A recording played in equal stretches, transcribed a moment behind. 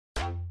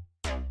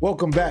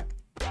Welcome back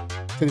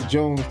to the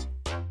Jones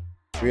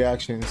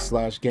Reaction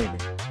 / Gaming.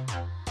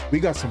 We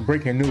got some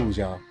breaking news,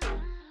 y'all.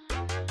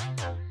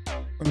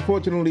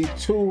 Unfortunately,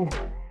 two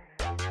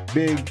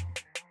big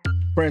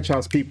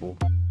franchise people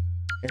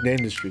in the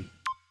industry,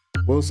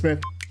 Will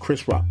Smith,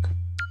 Chris Rock,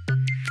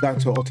 got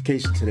into an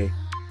altercation today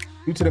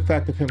due to the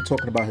fact of him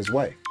talking about his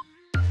wife.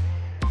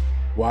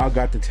 Well, I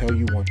got to tell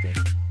you one thing.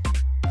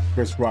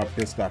 Chris Rock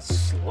just got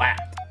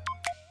slapped.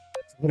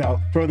 Without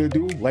further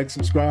ado, like,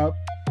 subscribe,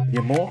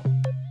 get more.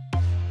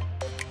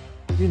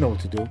 You know what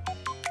to do.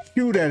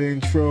 Cue that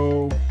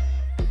intro.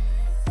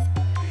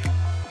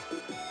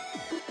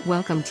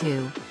 Welcome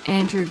to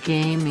Enter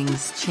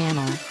Gaming's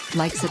channel.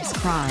 Like,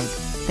 subscribe.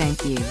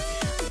 Thank you.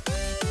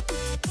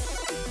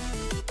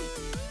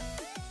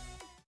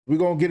 We're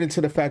gonna get into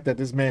the fact that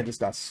this man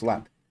just got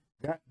slapped.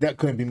 That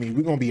couldn't be me.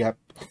 We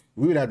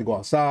would have to go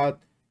outside,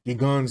 get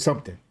guns,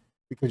 something,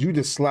 because you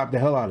just slapped the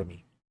hell out of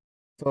me.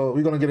 So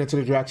we're gonna get into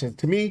the reactions.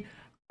 To me,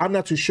 I'm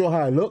not too sure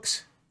how it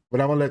looks, but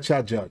I'm gonna let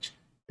y'all judge.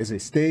 Is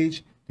it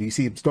staged? Do you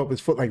see him stomp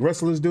his foot like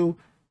wrestlers do?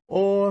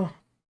 Or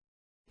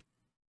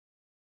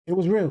it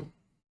was real?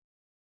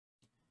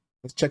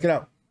 Let's check it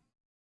out.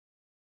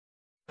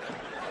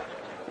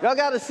 Y'all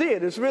gotta see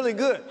it, it's really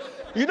good.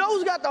 You know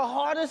who's got the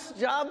hardest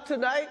job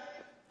tonight?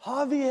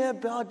 Javier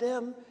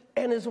Bardem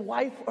and his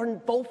wife are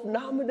both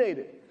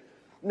nominated.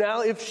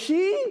 Now, if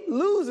she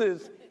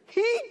loses,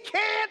 he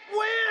can't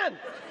win.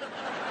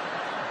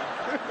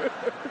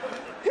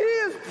 He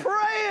is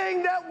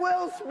praying that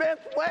Will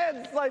Smith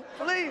wins. Like,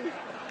 please,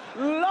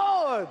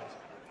 Lord.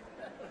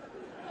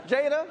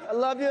 Jada, I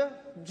love you.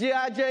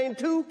 G.I. Jane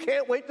 2,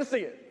 can't wait to see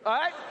it. All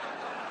right?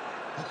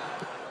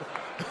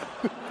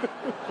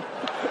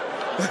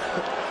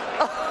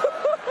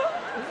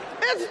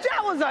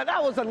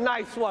 That was a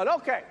nice one.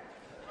 Okay.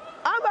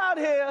 I'm out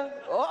here.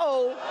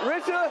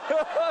 Richard.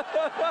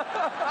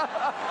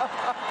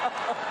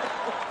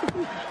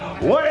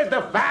 What is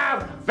the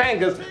 5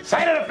 fingers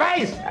say to the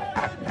face?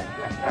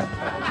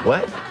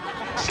 What?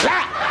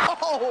 Slap!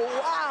 Oh,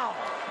 wow.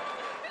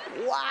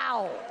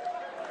 Wow.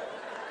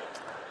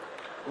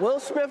 Will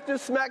Smith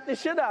just smacked the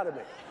shit out of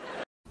me.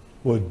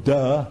 Well,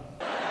 duh.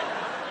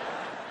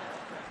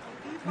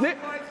 Keep my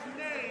wife's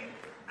name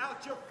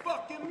out your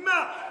fucking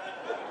mouth.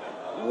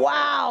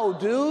 Wow,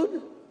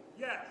 dude.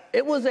 Yes.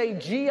 It was a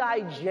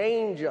G.I.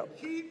 Jane joke.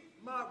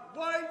 Keep my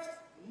wife's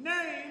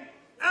name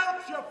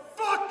out your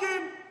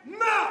fucking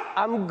mouth.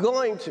 I'm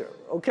going to,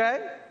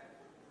 okay?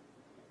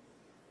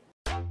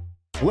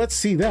 Let's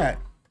see that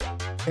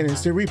in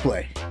instant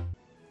replay.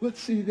 Let's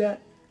see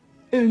that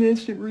in an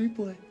instant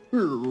replay.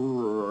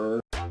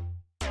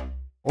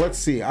 Let's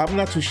see. I'm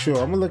not too sure.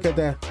 I'm gonna look at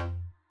that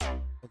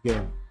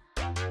again.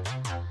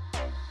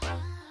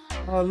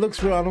 It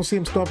looks real. I don't see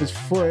him stomp his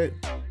foot.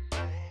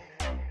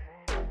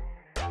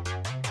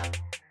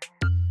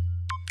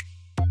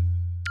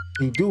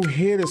 You do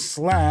hear the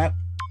slap.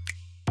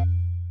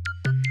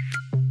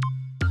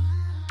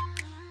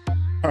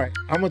 All right,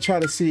 I'm gonna try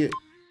to see it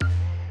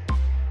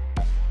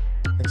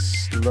in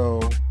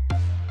slow.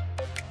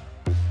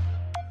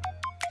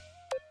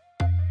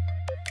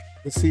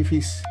 Let's see if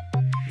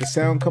the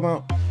sound come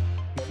out.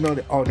 No,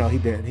 oh no, he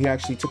didn't. He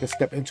actually took a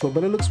step into it,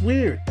 but it looks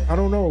weird. I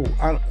don't know.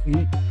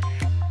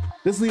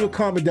 Just leave a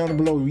comment down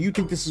below. You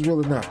think this is real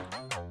or not?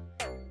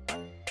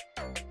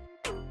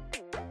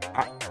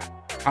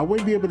 I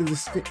wouldn't be able to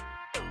distinguish.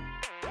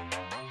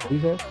 What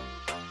is that?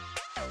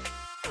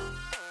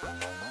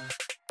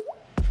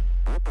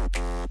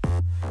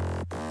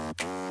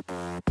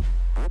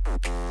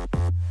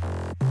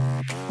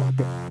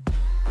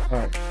 All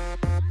right.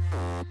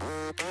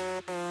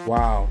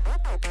 Wow.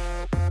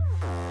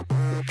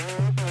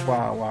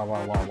 Wow.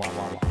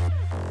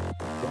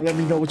 Let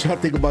me know what y'all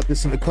think about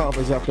this in the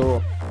comments after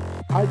all.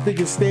 I think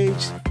it's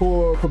staged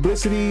for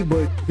publicity,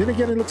 but then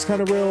again, it looks kind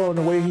of real on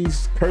the way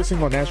he's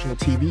cursing on national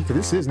TV, because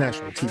this is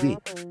national TV.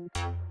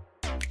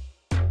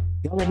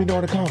 Y'all let me know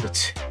in the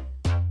comments.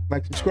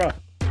 Like, subscribe.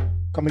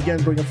 Come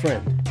again, bring a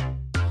friend.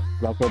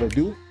 Without further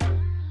ado,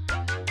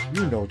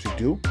 you know what to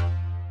do.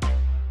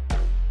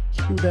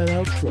 Cue that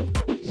outro.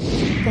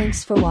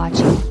 Thanks for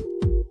watching.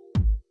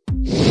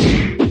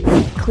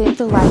 Click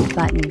the like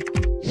button.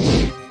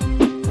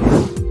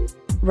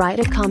 Write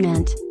a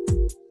comment.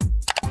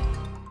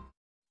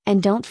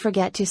 And don't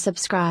forget to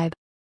subscribe.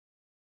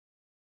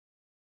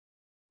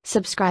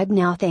 Subscribe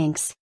now,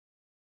 thanks.